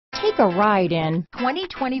Take a ride in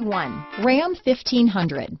 2021 Ram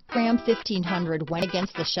 1500. Ram 1500 went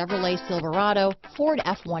against the Chevrolet Silverado, Ford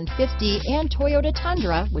F-150, and Toyota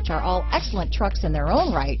Tundra, which are all excellent trucks in their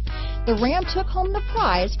own right. The Ram took home the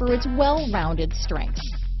prize for its well-rounded strengths.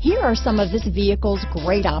 Here are some of this vehicle's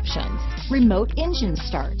great options: remote engine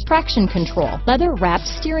start, traction control, leather-wrapped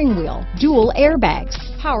steering wheel, dual airbags,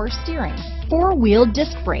 power steering, four-wheel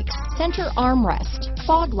disc brakes, center armrest,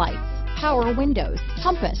 fog lights, power windows,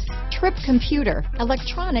 compass, trip computer,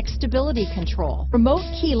 electronic stability control, remote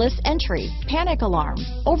keyless entry, panic alarm,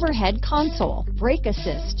 overhead console, brake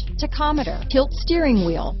assist, tachometer, tilt steering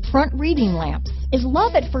wheel, front reading lamps. Is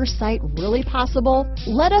love at first sight really possible?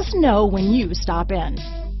 Let us know when you stop in.